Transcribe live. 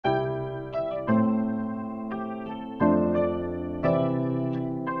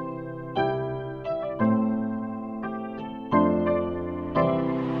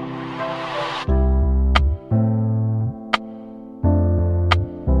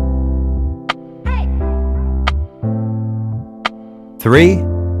3,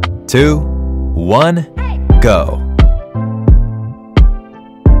 2, 1, go.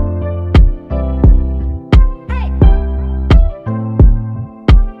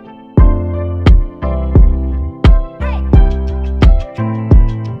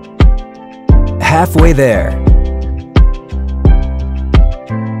 Halfway there.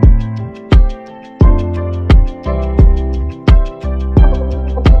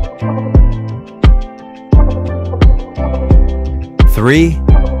 Three,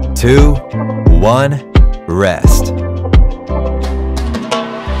 2, 1, rest.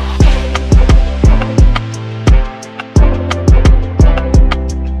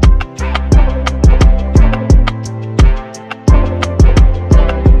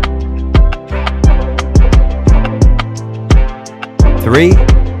 Three,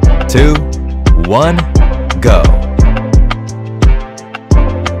 2, 1, go.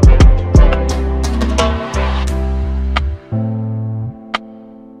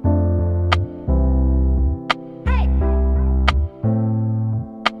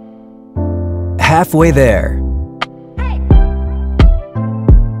 Halfway there.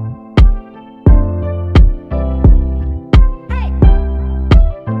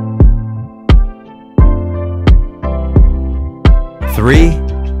 Three,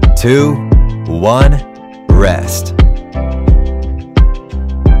 2, 1, rest.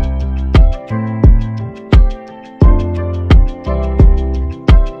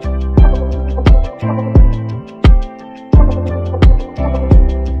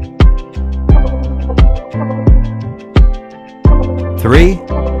 Three,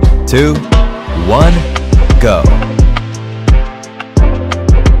 2, 1, go.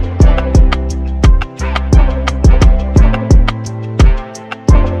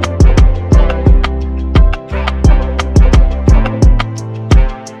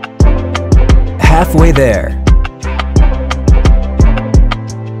 Halfway there.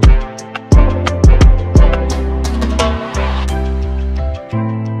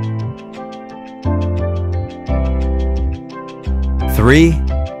 Three,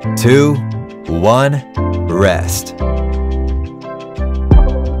 2, 1, rest.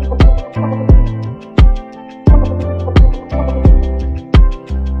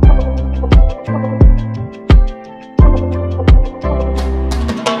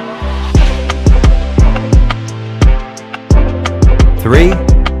 Three,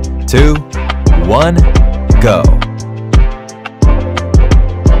 2, 1, go.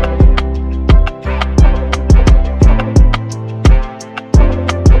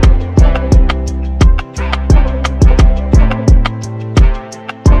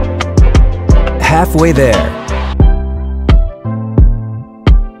 Halfway there.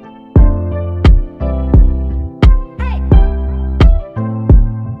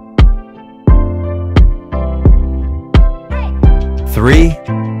 Three,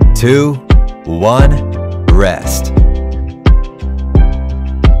 2, 1, rest.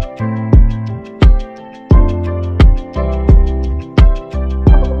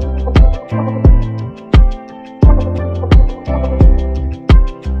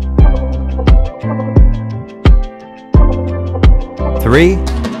 Three,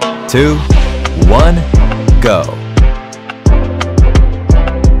 2, 1, go.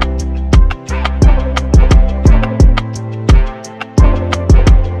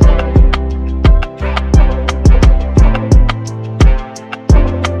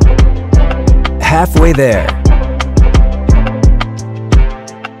 Halfway there.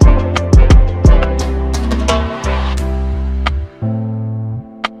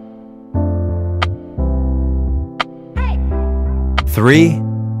 Three,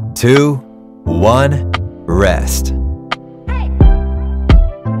 2, 1, rest.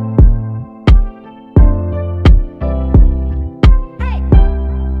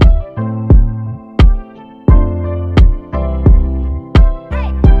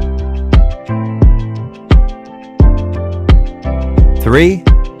 Three,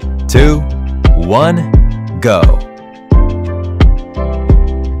 2, 1, go.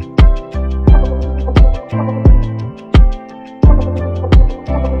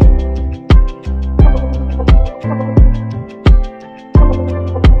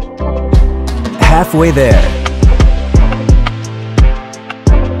 Halfway there.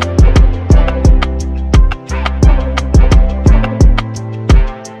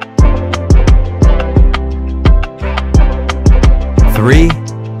 Three,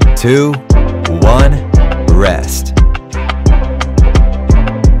 2, 1, rest.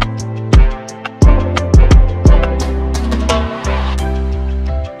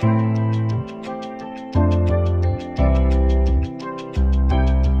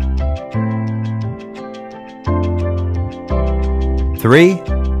 3,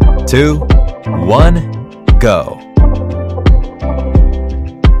 2, 1, go.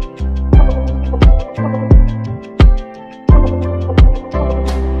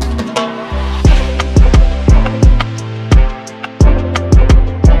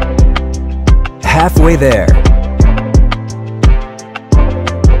 Halfway there.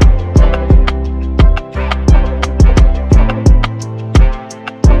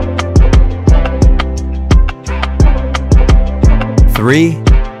 Three,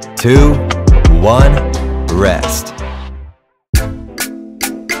 2, 1, rest.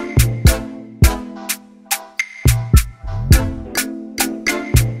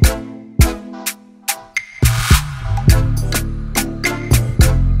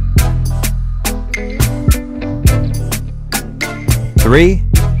 Three,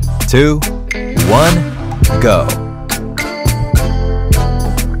 2, 1, go.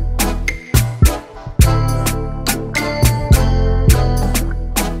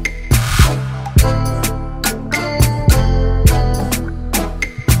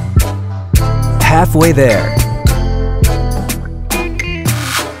 Halfway there.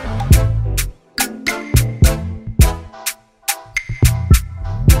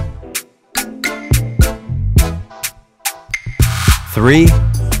 Three,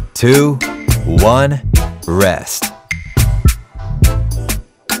 2, 1, rest.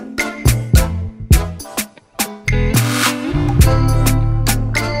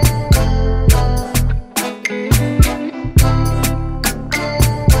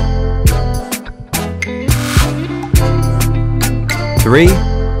 Three,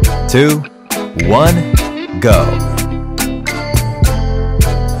 2, 1, go.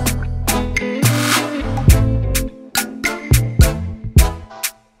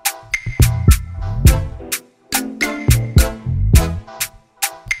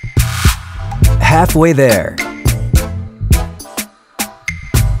 Halfway there.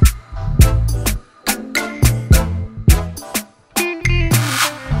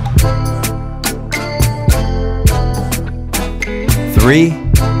 Three,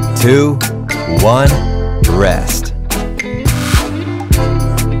 2, 1, rest.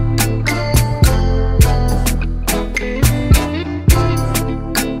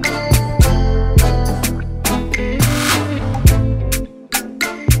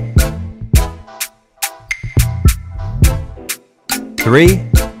 Three,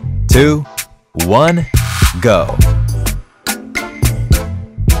 2, 1, go.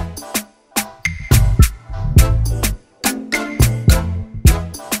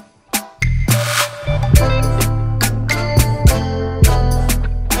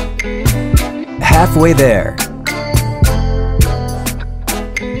 Halfway there.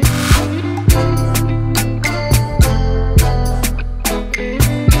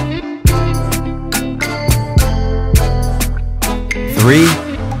 Three,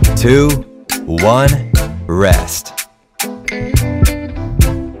 2, 1, rest.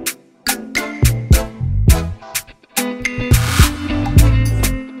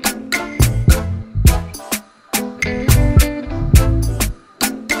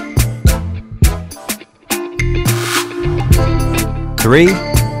 Three,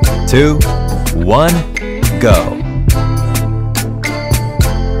 2, 1, go.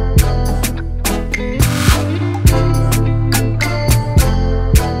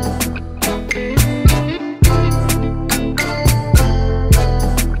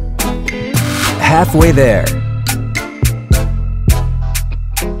 Halfway there.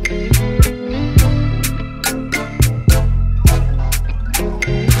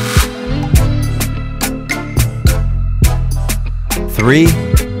 Three,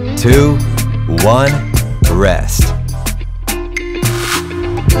 2, 1, rest.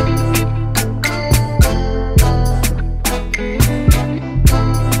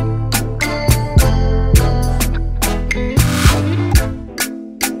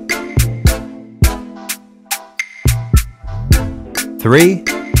 Three,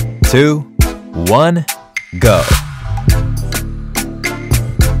 2, 1, go.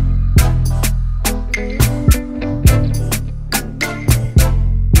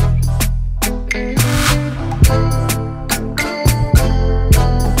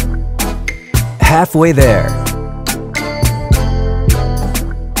 Halfway there.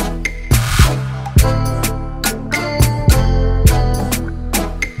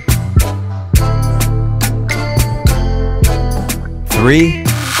 Three,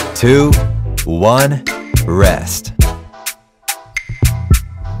 2, 1, rest.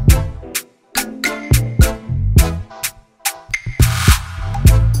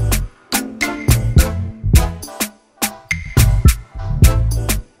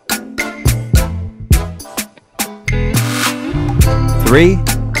 3,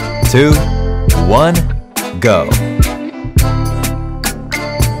 2, 1, go.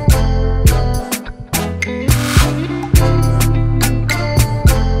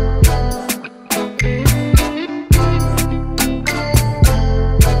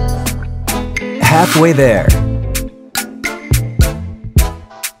 Halfway there.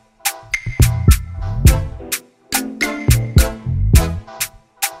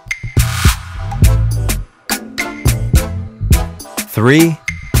 Three,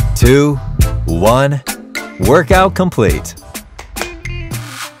 2, 1, workout complete.